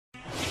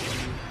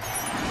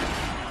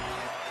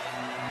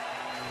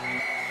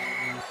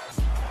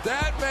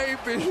That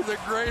may be the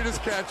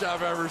greatest catch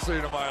I've ever seen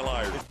in my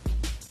life.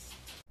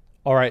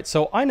 All right,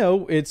 so I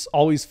know it's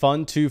always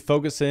fun to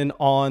focus in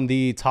on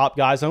the top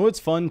guys. I know it's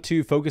fun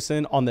to focus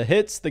in on the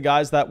hits, the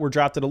guys that were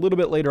drafted a little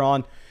bit later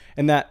on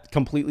and that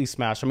completely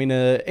smashed. I mean,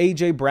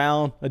 A.J.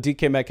 Brown, a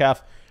DK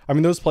Metcalf, I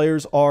mean, those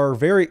players are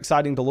very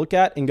exciting to look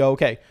at and go,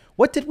 okay,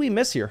 what did we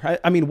miss here?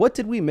 I mean, what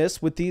did we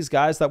miss with these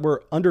guys that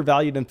were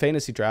undervalued in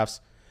fantasy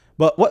drafts?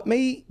 But what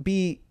may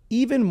be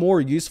even more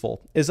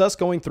useful is us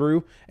going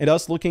through and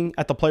us looking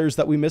at the players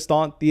that we missed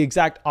on the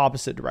exact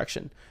opposite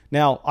direction.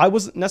 Now, I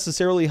wasn't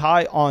necessarily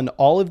high on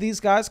all of these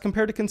guys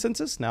compared to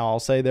consensus. Now, I'll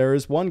say there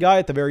is one guy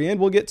at the very end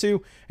we'll get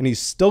to, and he's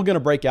still going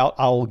to break out.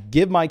 I'll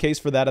give my case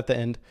for that at the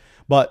end.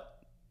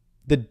 But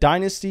the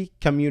Dynasty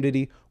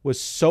community was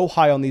so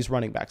high on these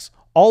running backs.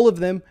 All of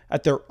them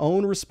at their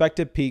own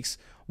respective peaks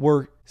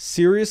were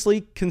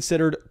seriously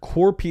considered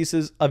core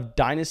pieces of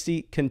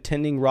Dynasty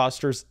contending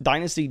rosters,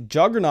 Dynasty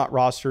juggernaut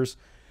rosters.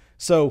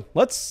 So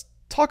let's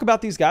talk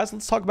about these guys.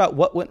 Let's talk about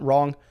what went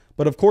wrong.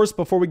 But of course,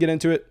 before we get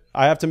into it,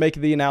 I have to make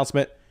the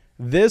announcement.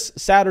 This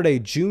Saturday,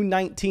 June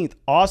 19th,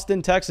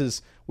 Austin,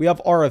 Texas, we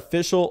have our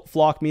official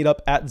flock meetup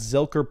at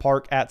Zilker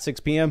Park at 6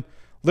 p.m.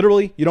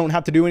 Literally, you don't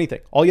have to do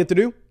anything. All you have to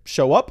do,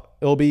 show up.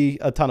 It'll be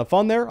a ton of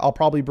fun there. I'll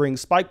probably bring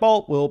spike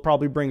ball. We'll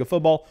probably bring a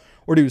football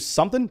or do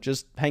something.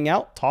 Just hang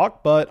out,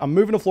 talk. But I'm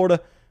moving to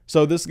Florida,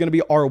 so this is going to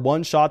be our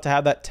one shot to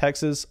have that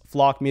Texas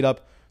flock meetup.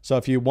 So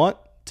if you want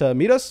to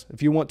meet us,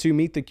 if you want to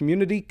meet the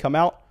community, come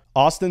out.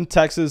 Austin,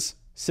 Texas,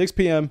 6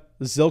 p.m.,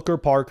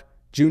 Zilker Park,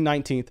 June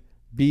 19th.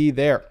 Be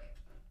there.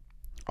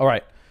 All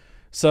right.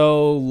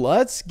 So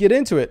let's get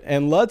into it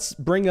and let's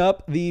bring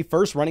up the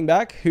first running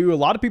back who a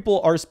lot of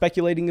people are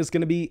speculating is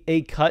going to be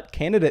a cut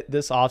candidate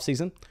this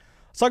offseason.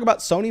 Let's talk about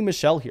Sony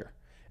Michel here.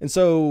 And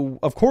so,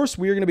 of course,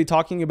 we are going to be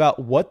talking about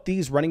what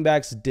these running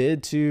backs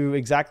did to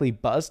exactly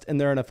bust in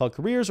their NFL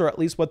careers, or at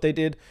least what they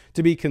did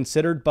to be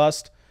considered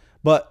bust.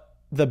 But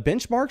the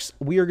benchmarks,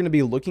 we are going to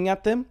be looking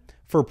at them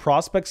for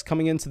prospects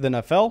coming into the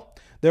NFL.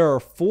 There are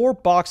 4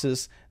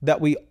 boxes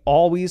that we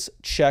always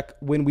check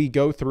when we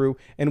go through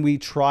and we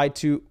try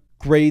to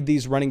grade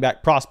these running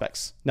back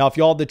prospects. Now, if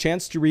y'all had the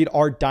chance to read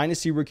our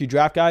Dynasty Rookie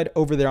Draft Guide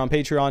over there on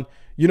Patreon,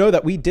 you know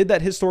that we did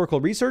that historical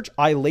research.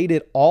 I laid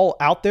it all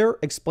out there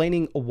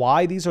explaining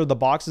why these are the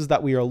boxes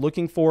that we are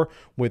looking for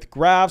with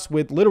graphs,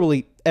 with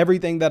literally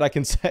everything that I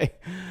can say.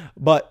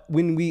 But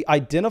when we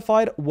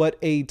identified what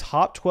a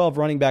top 12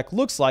 running back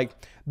looks like,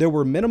 there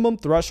were minimum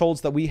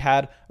thresholds that we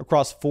had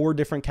across 4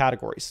 different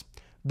categories.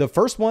 The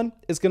first one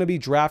is going to be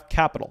draft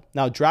capital.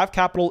 Now, draft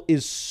capital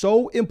is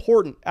so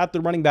important at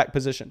the running back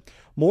position.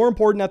 More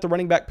important at the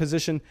running back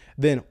position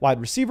than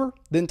wide receiver,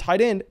 than tight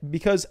end,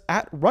 because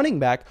at running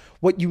back,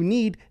 what you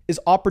need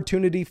is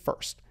opportunity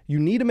first. You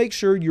need to make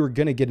sure you're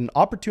going to get an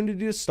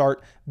opportunity to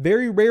start.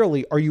 Very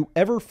rarely are you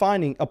ever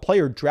finding a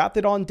player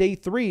drafted on day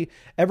 3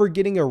 ever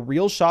getting a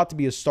real shot to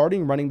be a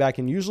starting running back.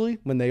 And usually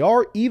when they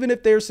are, even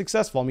if they're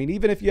successful, I mean,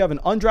 even if you have an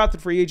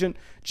undrafted free agent,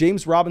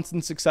 James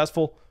Robinson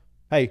successful,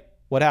 hey,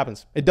 what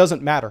happens? It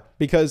doesn't matter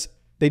because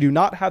they do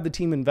not have the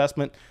team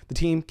investment. The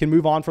team can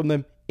move on from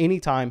them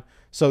anytime.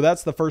 So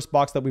that's the first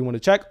box that we want to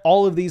check.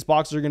 All of these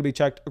boxes are going to be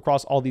checked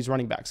across all these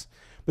running backs.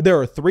 But there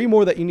are 3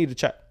 more that you need to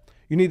check.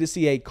 You need to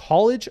see a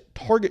college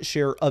target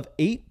share of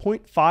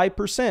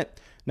 8.5%.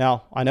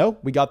 Now, I know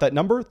we got that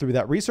number through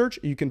that research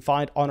you can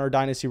find on our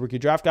Dynasty Rookie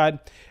Draft Guide,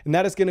 and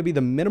that is going to be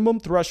the minimum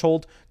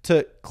threshold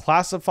to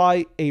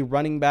classify a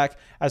running back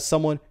as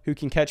someone who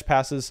can catch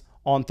passes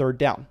on 3rd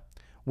down.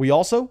 We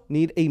also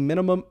need a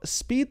minimum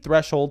speed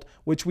threshold,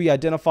 which we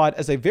identified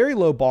as a very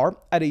low bar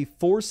at a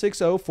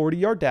 4.60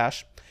 40-yard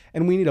dash.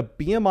 And we need a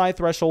BMI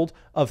threshold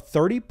of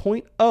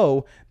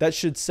 30.0 that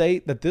should say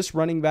that this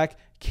running back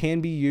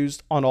can be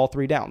used on all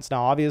 3 downs.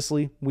 Now,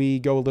 obviously, we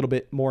go a little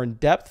bit more in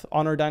depth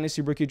on our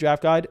Dynasty Rookie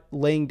Draft Guide,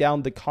 laying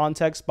down the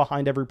context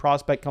behind every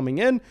prospect coming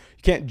in.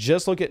 You can't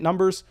just look at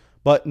numbers,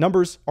 but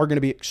numbers are going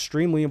to be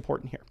extremely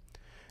important here.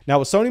 Now,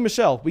 with Sony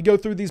Michel, we go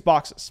through these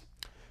boxes.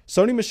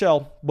 Sony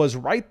Michel was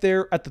right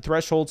there at the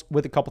thresholds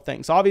with a couple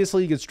things.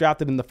 Obviously, he gets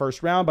drafted in the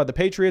 1st round by the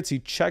Patriots. He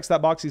checks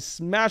that box. He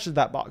smashes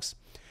that box.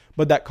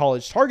 But that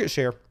college target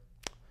share,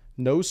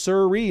 no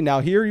siree.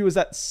 Now, here he was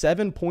at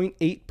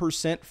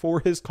 7.8% for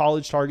his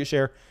college target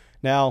share.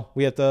 Now,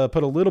 we have to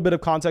put a little bit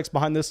of context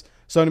behind this.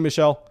 Sony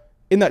Michel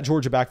in that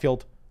Georgia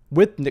backfield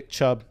with Nick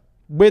Chubb,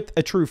 with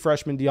a true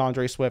freshman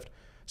DeAndre Swift.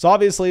 So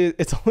obviously,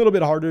 it's a little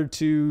bit harder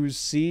to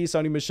see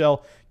Sony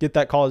Michel get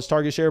that college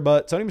target share,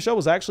 but Sony Michel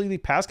was actually the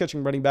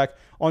pass-catching running back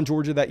on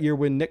Georgia that year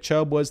when Nick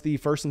Chubb was the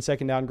 1st and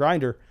 2nd down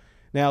grinder.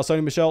 Now,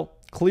 Sony Michel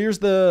clears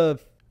the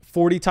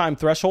 40-time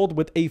threshold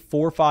with a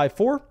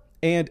 4.54,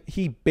 and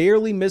he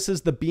barely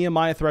misses the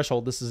BMI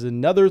threshold. This is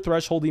another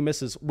threshold he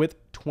misses with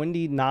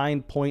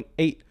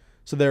 29.8.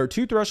 So there are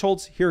 2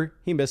 thresholds here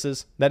he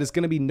misses. That is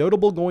going to be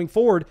notable going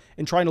forward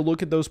in trying to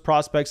look at those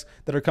prospects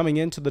that are coming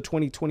into the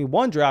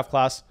 2021 draft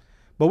class.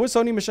 But with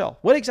Sony Michel,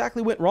 what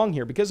exactly went wrong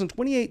here? Because in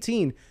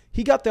 2018,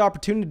 he got the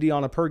opportunity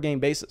on a per-game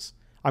basis.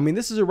 I mean,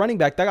 this is a running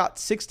back that got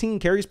 16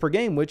 carries per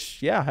game,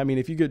 which, yeah, I mean,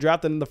 if you get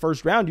drafted in the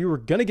first round, you were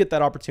going to get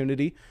that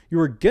opportunity. You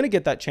were going to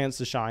get that chance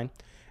to shine.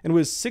 And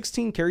with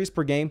 16 carries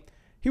per game,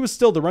 he was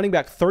still the running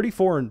back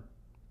 34 in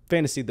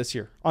fantasy this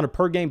year on a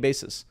per game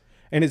basis.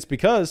 And it's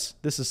because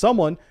this is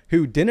someone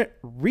who didn't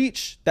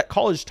reach that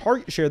college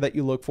target share that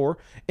you look for,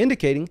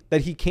 indicating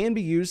that he can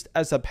be used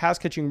as a pass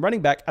catching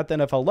running back at the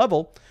NFL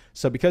level.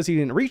 So because he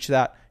didn't reach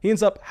that, he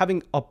ends up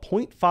having a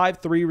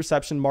 0.53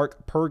 reception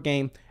mark per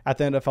game at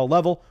the NFL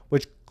level,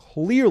 which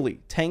clearly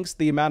tanks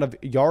the amount of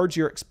yards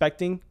you're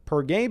expecting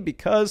per game,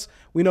 because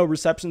we know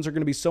receptions are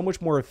going to be so much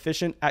more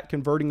efficient at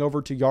converting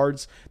over to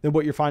yards than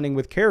what you're finding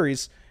with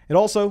carries. And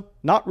also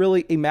not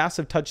really a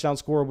massive touchdown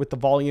scorer with the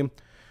volume.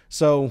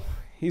 So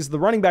he's the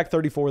running back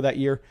 34 that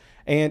year.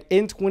 And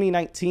in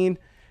 2019,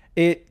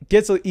 it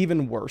gets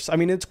even worse. I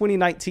mean, in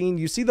 2019,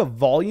 you see the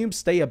volume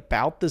stay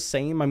about the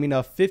same. I mean,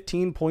 a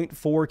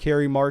 15.4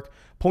 carry mark,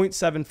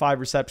 0.75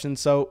 reception.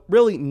 So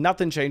really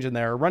nothing changing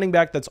there. A running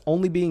back that's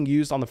only being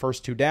used on the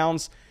first 2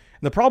 downs.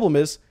 And the problem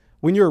is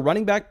when you're a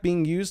running back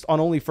being used on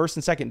only first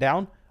and second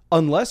down,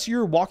 unless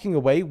you're walking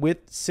away with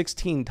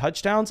 16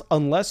 touchdowns,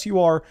 unless you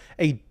are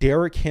a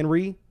Derrick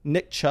Henry,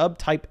 Nick Chubb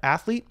type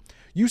athlete,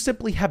 you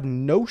simply have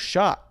no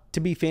shot to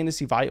be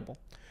fantasy viable.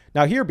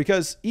 Now here,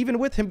 because even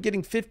with him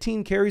getting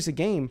 15 carries a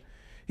game,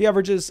 he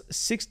averages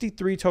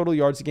 63 total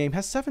yards a game,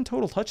 has 7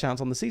 total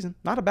touchdowns on the season.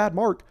 Not a bad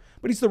mark,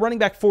 but he's the running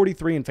back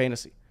 43 in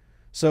fantasy.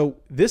 So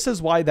this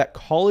is why that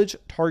college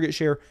target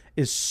share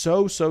is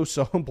so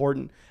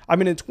important. I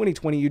mean, in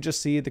 2020, you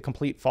just see the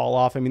complete fall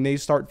off. I mean, they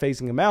start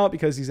phasing him out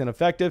because he's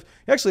ineffective.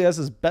 He actually has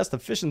his best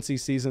efficiency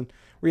season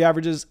where he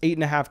averages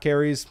 8.5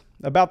 carries,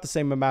 about the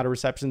same amount of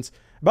receptions,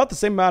 about the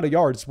same amount of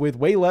yards with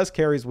way less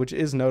carries, which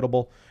is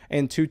notable,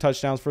 and 2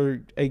 touchdowns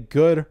for a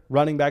good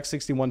running back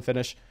 61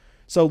 finish.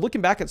 So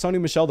looking back at Sony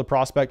Michel, the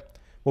prospect,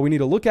 what we need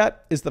to look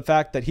at is the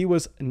fact that he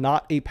was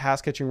not a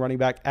pass catching running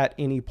back at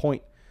any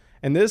point.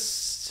 And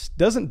this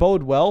doesn't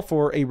bode well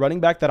for a running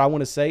back that I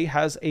want to say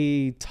has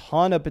a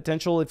ton of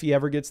potential if he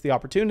ever gets the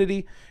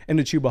opportunity. And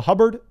to Chuba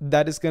Hubbard,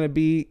 that is going to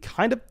be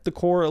kind of the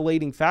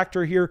correlating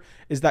factor here,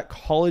 is that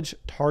college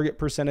target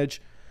percentage.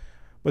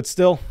 But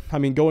still, I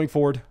mean, going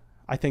forward,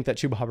 I think that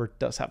Chuba Hubbard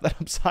does have that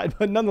upside.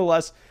 But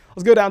nonetheless,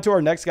 let's go down to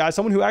our next guy,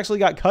 someone who actually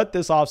got cut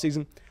this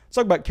offseason. Let's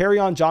talk about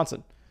Kerryon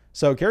Johnson.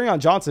 So Kerryon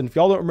Johnson, if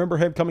y'all don't remember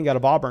him coming out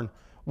of Auburn,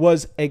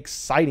 was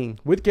exciting.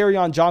 With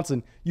Kerryon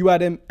Johnson, you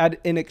had him at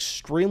an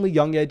extremely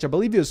young age. I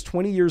believe he was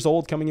 20 years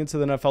old coming into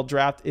the NFL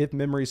draft, if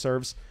memory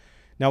serves.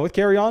 Now with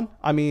Kerryon,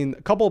 I mean,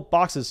 a couple of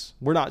boxes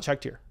were not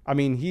checked here. I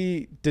mean,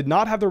 he did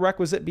not have the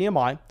requisite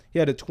BMI. He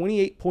had a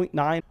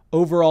 28.9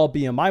 overall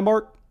BMI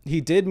mark. He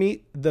did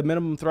meet the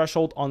minimum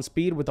threshold on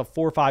speed with a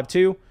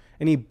 4.52,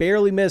 and he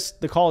barely missed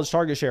the college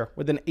target share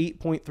with an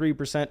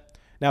 8.3%.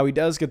 Now he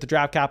does get the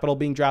draft capital,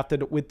 being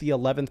drafted with the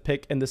 11th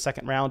pick in the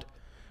 2nd round.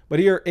 But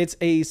here, it's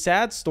a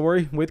sad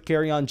story with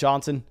Kerryon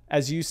Johnson,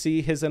 as you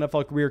see his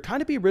NFL career kind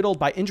of be riddled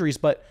by injuries,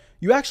 but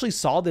you actually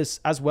saw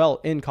this as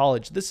well in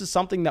college. This is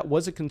something that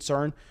was a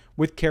concern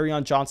with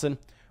Kerryon Johnson,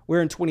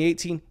 where in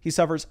 2018, he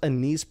suffers a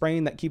knee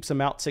sprain that keeps him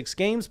out 6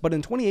 games, but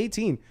in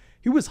 2018,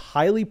 he was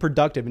highly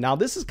productive. Now,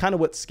 this is kind of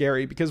what's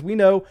scary, because we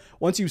know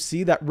once you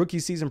see that rookie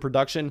season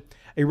production,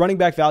 a running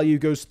back value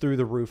goes through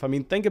the roof. I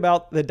mean, think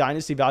about the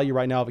dynasty value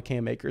right now of a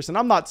Cam Akers. And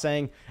I'm not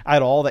saying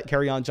at all that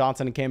Kerryon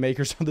Johnson and Cam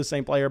Akers are the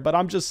same player, but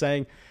I'm just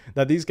saying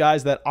that these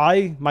guys that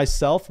I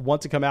myself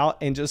want to come out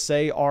and just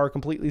say are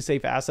completely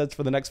safe assets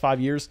for the next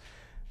 5 years,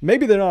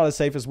 maybe they're not as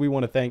safe as we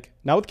want to think.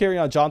 Now with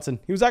Kerryon Johnson,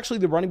 he was actually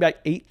the running back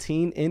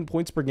 18 in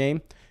points per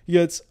game. He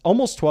gets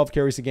almost 12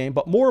 carries a game,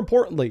 but more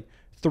importantly,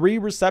 3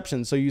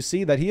 receptions. So you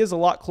see that he is a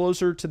lot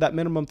closer to that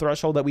minimum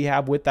threshold that we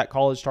have with that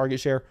college target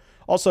share.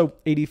 Also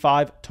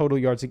 85 total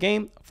yards a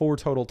game, 4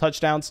 total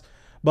touchdowns.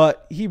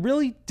 But he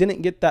really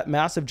didn't get that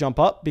massive jump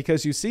up,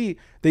 because you see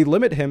they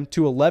limit him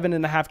to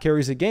 11.5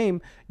 carries a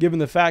game, given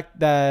the fact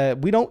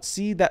that we don't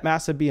see that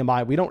massive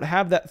BMI. We don't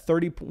have that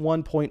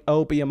 31.0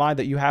 BMI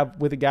that you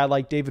have with a guy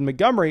like David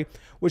Montgomery,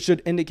 which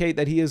should indicate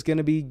that he is going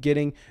to be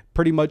getting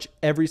pretty much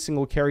every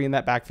single carry in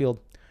that backfield.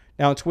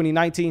 Now in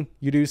 2019,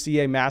 you do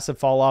see a massive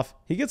fall off.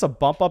 He gets a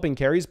bump up in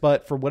carries,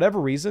 but for whatever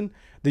reason,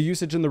 the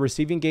usage in the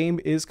receiving game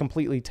is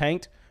completely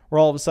tanked, where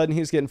all of a sudden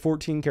he's getting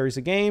 14 carries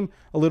a game,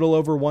 a little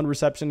over 1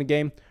 reception a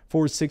game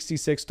for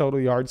 66 total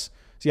yards.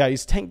 So yeah,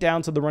 he's tanked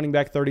down to the running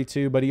back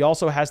 32, but he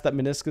also has that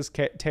meniscus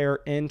tear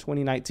in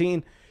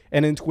 2019.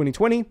 And in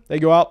 2020, they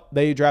go out,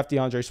 they draft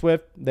DeAndre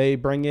Swift, they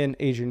bring in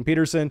Adrian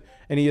Peterson,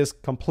 and he is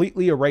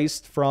completely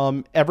erased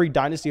from every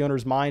dynasty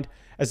owner's mind,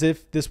 as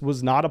if this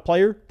was not a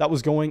player that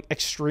was going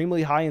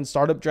extremely high in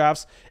startup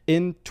drafts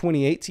in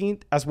 2018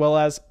 as well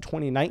as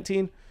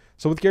 2019.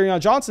 So with Kerryon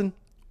Johnson,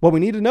 what we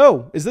need to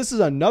know is this is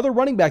another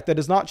running back that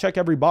does not check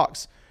every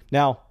box.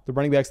 Now, the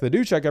running backs that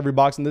do check every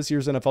box in this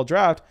year's NFL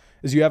draft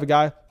is you have a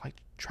guy like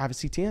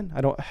Travis Etienne.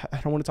 I don't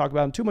want to talk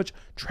about him too much.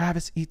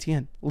 Travis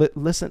Etienne,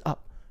 listen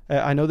up.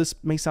 I know this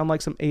may sound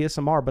like some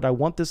ASMR, but I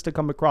want this to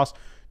come across.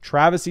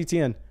 Travis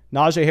Etienne,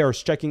 Najee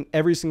Harris checking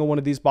every single one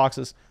of these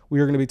boxes we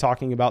are going to be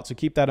talking about. So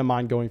keep that in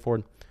mind going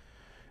forward.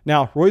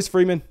 Now, Royce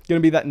Freeman, going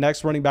to be that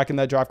next running back in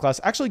that draft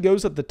class, actually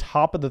goes at the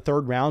top of the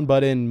 3rd round,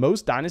 but in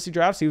most Dynasty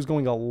drafts, he was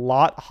going a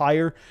lot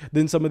higher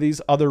than some of these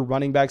other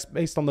running backs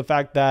based on the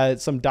fact that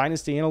some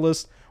Dynasty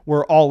analysts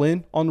were all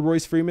in on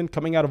Royce Freeman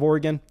coming out of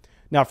Oregon.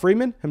 Now,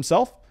 Freeman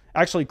himself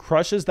actually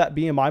crushes that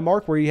BMI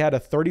mark where he had a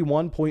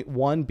 31.1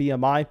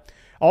 BMI.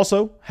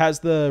 Also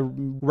has the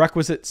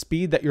requisite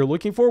speed that you're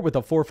looking for with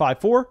a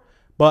 4.54.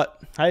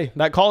 But hey,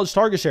 that college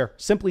target share,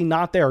 simply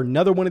not there.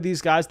 Another one of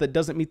these guys that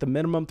doesn't meet the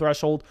minimum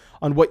threshold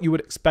on what you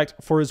would expect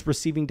for his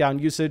receiving down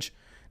usage.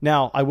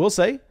 Now, I will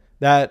say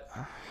that,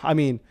 I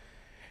mean,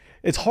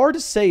 it's hard to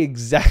say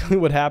exactly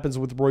what happens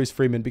with Royce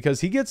Freeman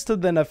because he gets to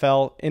the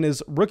NFL in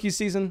his rookie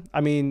season.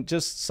 I mean,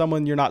 just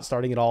someone you're not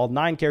starting at all.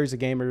 9 carries a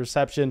game, a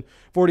reception,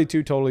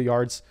 42 total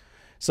yards.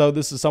 So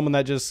this is someone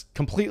that just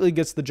completely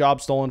gets the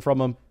job stolen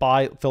from him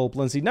by Philip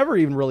Lindsay. Never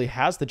even really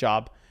has the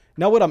job.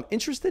 Now, what I'm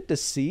interested to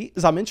see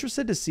is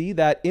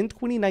that in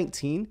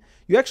 2019,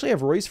 you actually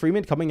have Royce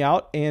Freeman coming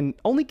out and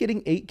only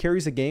getting 8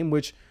 carries a game,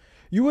 which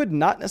you would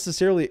not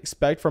necessarily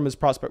expect from his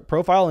prospect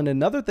profile. And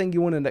another thing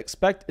you wouldn't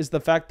expect is the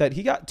fact that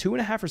he got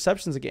 2.5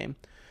 receptions a game.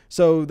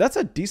 So that's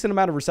a decent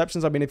amount of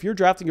receptions. I mean, if you're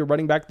drafting a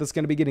running back that's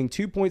going to be getting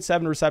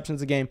 2.7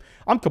 receptions a game,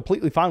 I'm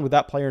completely fine with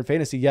that player in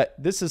fantasy. Yet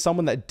this is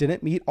someone that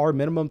didn't meet our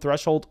minimum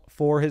threshold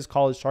for his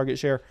college target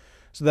share.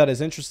 So that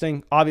is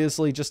interesting.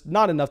 Obviously, just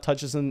not enough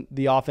touches in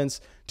the offense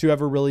to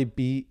ever really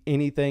be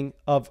anything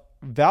of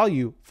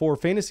value for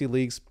fantasy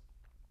leagues.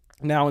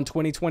 Now in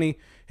 2020,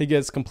 he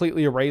gets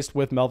completely erased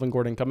with Melvin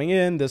Gordon coming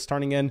in, this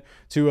turning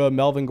into a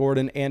Melvin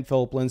Gordon and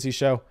Philip Lindsay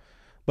show.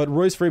 But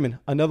Royce Freeman,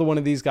 another one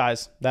of these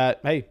guys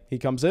that, hey, he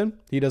comes in,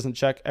 he doesn't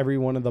check every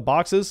one of the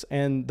boxes,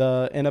 and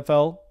the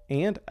NFL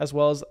and as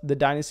well as the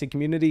Dynasty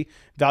community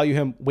value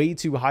him way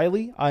too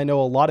highly. I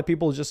know a lot of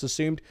people just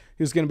assumed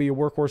he was going to be a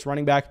workhorse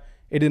running back.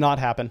 It did not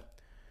happen.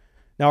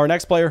 Now, our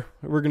next player,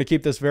 we're going to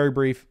keep this very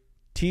brief,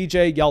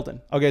 TJ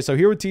Yeldon. Okay, so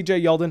here with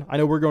TJ Yeldon, I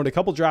know we're going a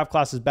couple draft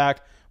classes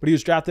back, but he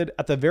was drafted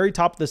at the very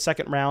top of the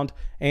 2nd round.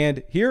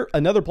 And here,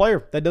 another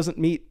player that doesn't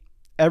meet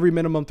every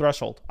minimum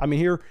threshold. I mean,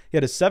 here he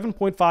had a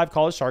 7.5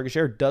 college target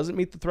share, doesn't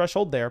meet the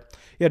threshold there.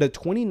 He had a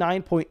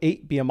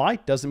 29.8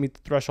 BMI, doesn't meet the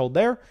threshold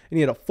there. And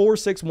he had a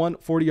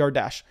 4.61 40-yard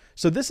dash.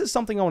 So this is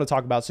something I want to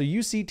talk about. So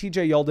you see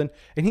TJ Yeldon,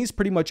 and he's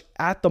pretty much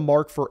at the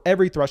mark for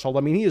every threshold.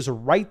 I mean, he is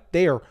right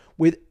there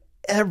with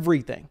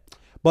everything.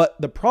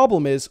 But the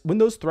problem is when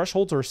those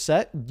thresholds are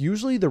set,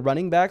 usually the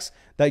running backs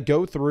that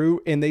go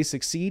through and they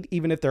succeed,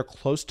 even if they're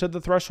close to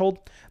the threshold,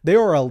 they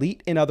are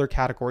elite in other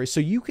categories. So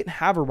you can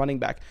have a running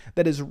back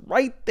that is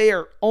right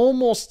there,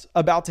 almost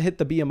about to hit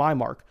the BMI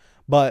mark.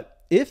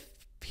 But if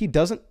he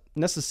doesn't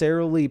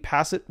necessarily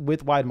pass it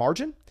with wide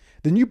margin,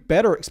 then you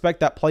better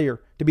expect that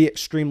player to be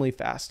extremely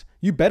fast.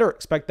 You better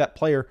expect that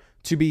player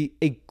to be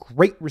a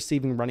great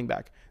receiving running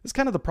back. It's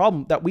kind of the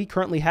problem that we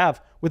currently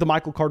have with a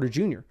Michael Carter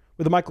Jr.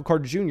 With a Michael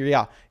Carter Jr.,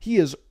 yeah, he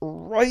is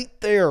right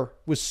there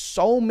with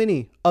so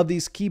many of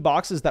these key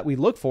boxes that we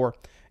look for.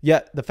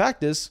 Yet the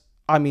fact is,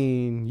 I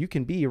mean, you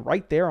can be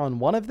right there on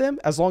one of them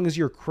as long as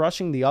you're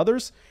crushing the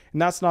others.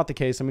 And that's not the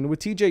case. I mean, with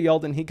TJ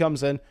Yeldon, he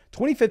comes in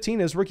 2015,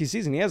 his rookie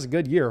season, he has a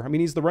good year. I mean,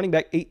 he's the running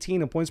back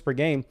 18 in points per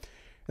game.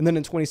 And then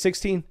in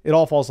 2016, it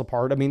all falls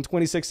apart. I mean,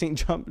 2016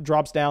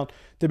 drops down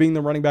to being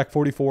the running back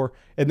 44.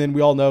 And then we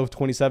all know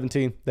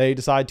 2017, they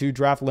decide to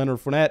draft Leonard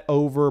Fournette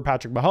over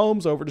Patrick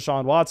Mahomes, over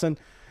Deshaun Watson.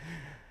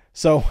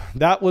 So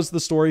that was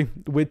the story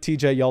with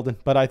TJ Yeldon.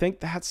 But I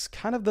think that's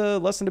kind of the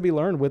lesson to be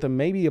learned with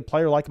maybe a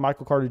player like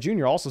Michael Carter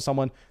Jr., also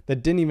someone that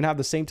didn't even have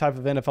the same type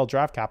of NFL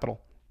draft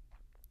capital.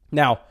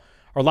 Now,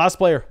 our last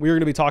player we are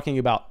going to be talking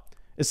about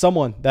is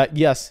someone that,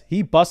 yes,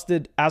 he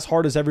busted as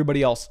hard as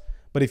everybody else.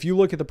 But if you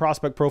look at the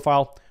prospect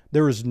profile,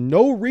 there is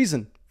no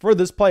reason for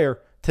this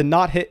player to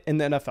not hit in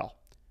the NFL.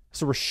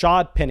 So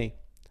Rashaad Penny.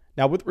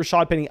 Now, with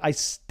Rashaad Penny, I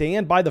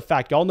stand by the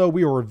fact, y'all know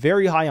we were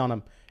very high on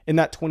him in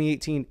that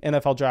 2018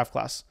 NFL draft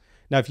class.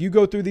 Now, if you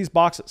go through these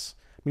boxes,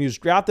 when he was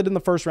drafted in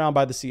the 1st round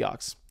by the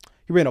Seahawks,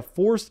 he ran a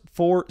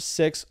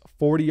 4.46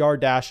 40-yard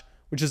dash,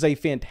 which is a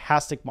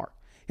fantastic mark.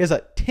 He has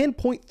a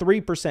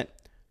 10.3%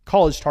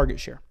 college target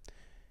share.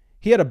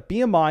 He had a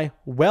BMI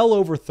well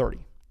over 30.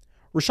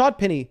 Rashaad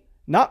Penny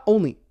not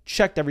only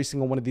checked every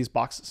single one of these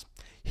boxes,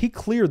 he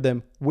cleared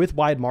them with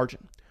wide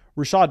margin.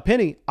 Rashaad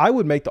Penny, I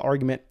would make the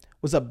argument,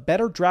 was a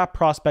better draft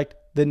prospect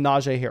than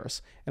Najee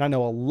Harris. And I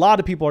know a lot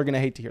of people are going to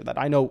hate to hear that.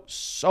 I know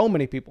so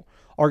many people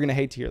are going to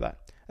hate to hear that,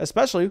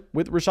 especially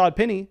with Rashaad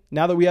Penny.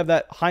 Now that we have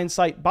that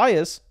hindsight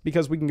bias,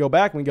 because we can go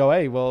back and we go,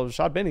 hey, well,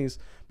 Rashaad Penny's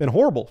been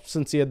horrible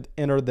since he had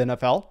entered the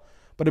NFL.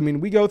 But I mean,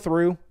 we go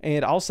through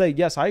and I'll say,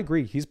 yes, I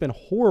agree. He's been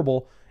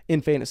horrible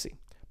in fantasy.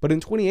 But in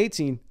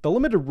 2018, the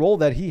limited role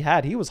that he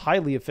had, he was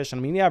highly efficient.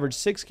 I mean, he averaged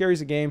 6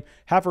 carries a game,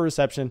 half a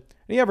reception,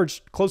 and he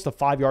averaged close to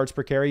 5 yards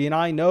per carry. And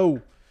I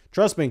know,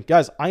 trust me,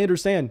 guys, I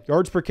understand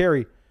yards per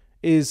carry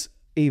is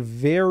a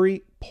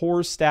very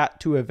poor stat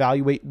to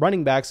evaluate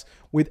running backs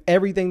with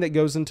everything that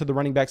goes into the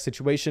running back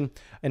situation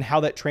and how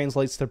that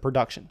translates to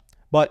production.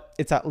 But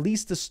it's at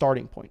least a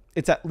starting point.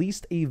 It's at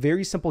least a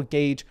very simple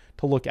gauge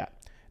to look at.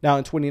 Now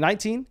in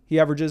 2019, he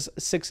averages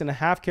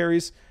 6.5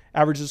 carries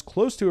averages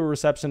close to a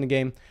reception a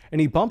game,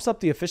 and he bumps up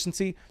the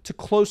efficiency to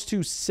close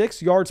to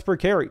 6 yards per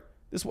carry.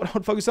 This is what I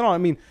would focus on. I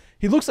mean,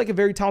 he looks like a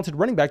very talented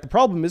running back. The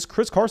problem is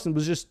Chris Carson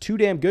was just too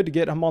damn good to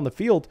get him on the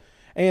field.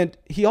 And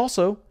he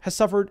also has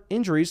suffered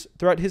injuries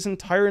throughout his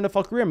entire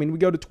NFL career. I mean, we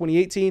go to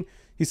 2018,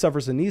 he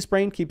suffers a knee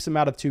sprain, keeps him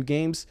out of 2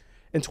 games.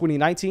 In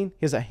 2019,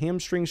 he has a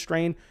hamstring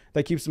strain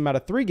that keeps him out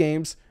of 3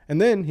 games. And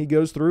then he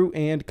goes through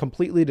and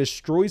completely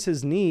destroys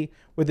his knee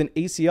with an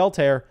ACL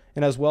tear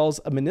and as well as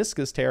a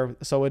meniscus tear.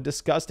 So a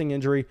disgusting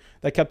injury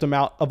that kept him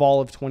out of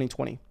all of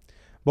 2020.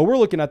 But we're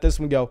looking at this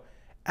and we go,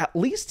 at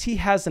least he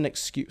has an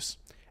excuse.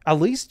 At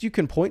least you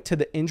can point to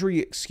the injury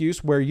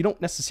excuse where you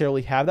don't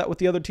necessarily have that with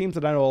the other teams.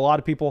 And I know a lot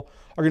of people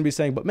are going to be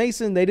saying, but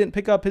Mason, they didn't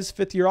pick up his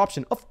 5th-year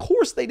option. Of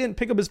course they didn't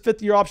pick up his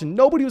 5th-year option.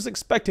 Nobody was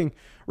expecting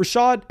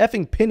Rashaad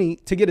effing Penny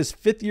to get his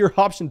 5th-year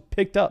option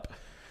picked up.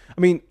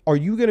 I mean, are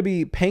you going to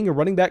be paying a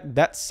running back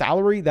that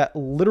salary that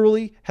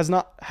literally has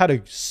not had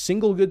a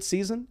single good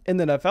season in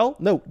the NFL?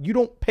 No, you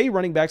don't pay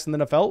running backs in the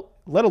NFL,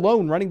 let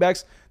alone running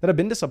backs that have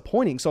been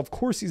disappointing. So of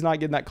course he's not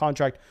getting that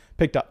contract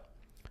picked up.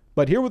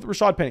 But here with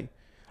Rashaad Penny,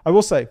 I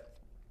will say,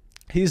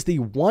 he's the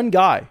one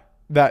guy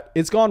that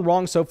it's gone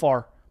wrong so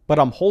far, but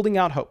I'm holding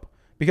out hope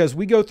because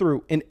we go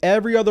through in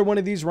every other one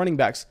of these running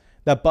backs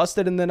that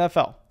busted in the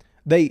NFL.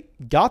 They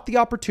got the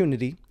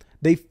opportunity,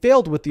 they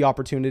failed with the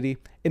opportunity,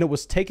 and it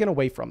was taken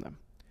away from them.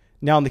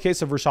 Now, in the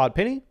case of Rashaad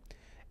Penny,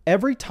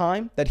 every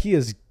time that he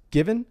is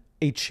given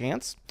a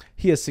chance,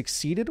 he has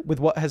succeeded with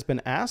what has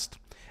been asked,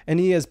 and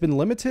he has been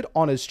limited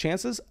on his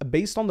chances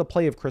based on the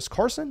play of Chris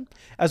Carson,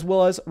 as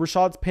well as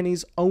Rashaad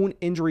Penny's own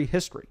injury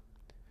history.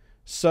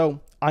 So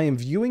I am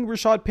viewing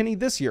Rashaad Penny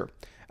this year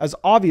as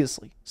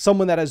obviously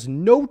someone that has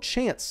no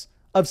chance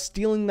of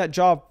stealing that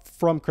job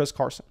from Chris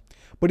Carson.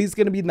 But he's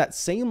going to be in that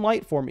same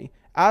light for me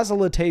as a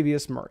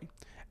Latavius Murray,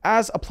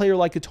 as a player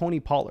like a Tony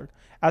Pollard,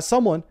 as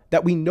someone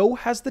that we know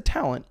has the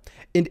talent.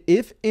 And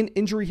if an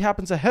injury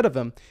happens ahead of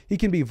him, he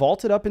can be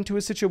vaulted up into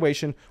a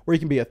situation where he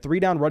can be a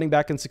 3-down running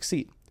back and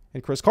succeed.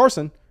 And Chris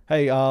Carson,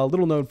 hey,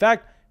 little known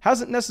fact,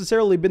 hasn't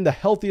necessarily been the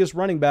healthiest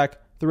running back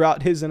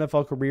throughout his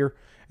NFL career.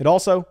 And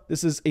also,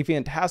 this is a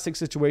fantastic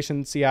situation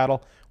in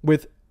Seattle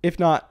with, if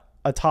not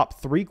a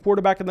top 3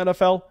 quarterback in the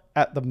NFL,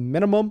 at the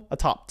minimum, a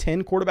top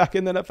 10 quarterback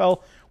in the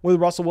NFL with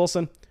Russell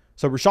Wilson.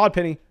 So Rashaad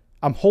Penny,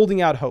 I'm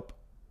holding out hope.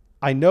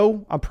 I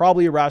know I'm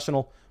probably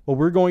irrational, but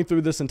we're going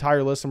through this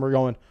entire list and we're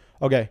going,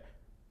 okay,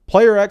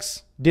 player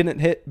X didn't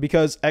hit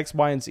because X,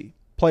 Y, and Z.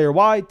 Player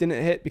Y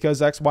didn't hit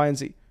because X, Y, and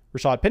Z.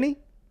 Rashaad Penny,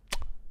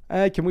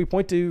 can we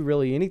point to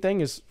really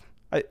anything?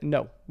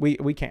 No,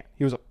 we can't.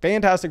 He was a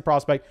fantastic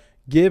prospect.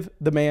 Give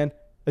the man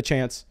a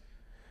chance.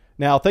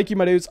 Now, thank you,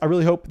 my dudes. I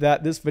really hope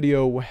that this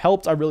video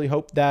helped. I really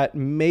hope that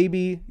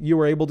maybe you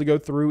were able to go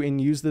through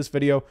and use this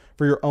video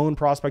for your own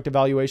prospect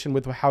evaluation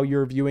with how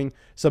you're viewing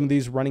some of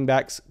these running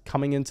backs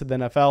coming into the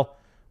NFL.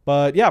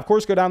 But yeah, of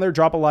course, go down there,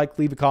 drop a like,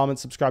 leave a comment,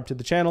 subscribe to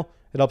the channel.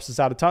 It helps us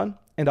out a ton.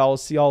 And I'll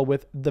see y'all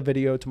with the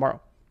video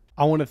tomorrow.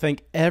 I want to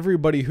thank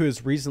everybody who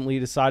has recently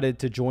decided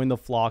to join the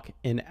flock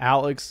in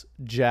Alex,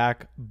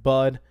 Jack,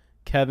 Bud,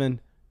 Kevin,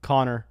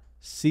 Connor,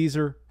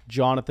 Caesar,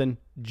 Jonathan,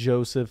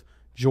 Joseph,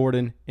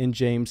 Jordan, and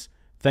James.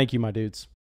 Thank you, my dudes.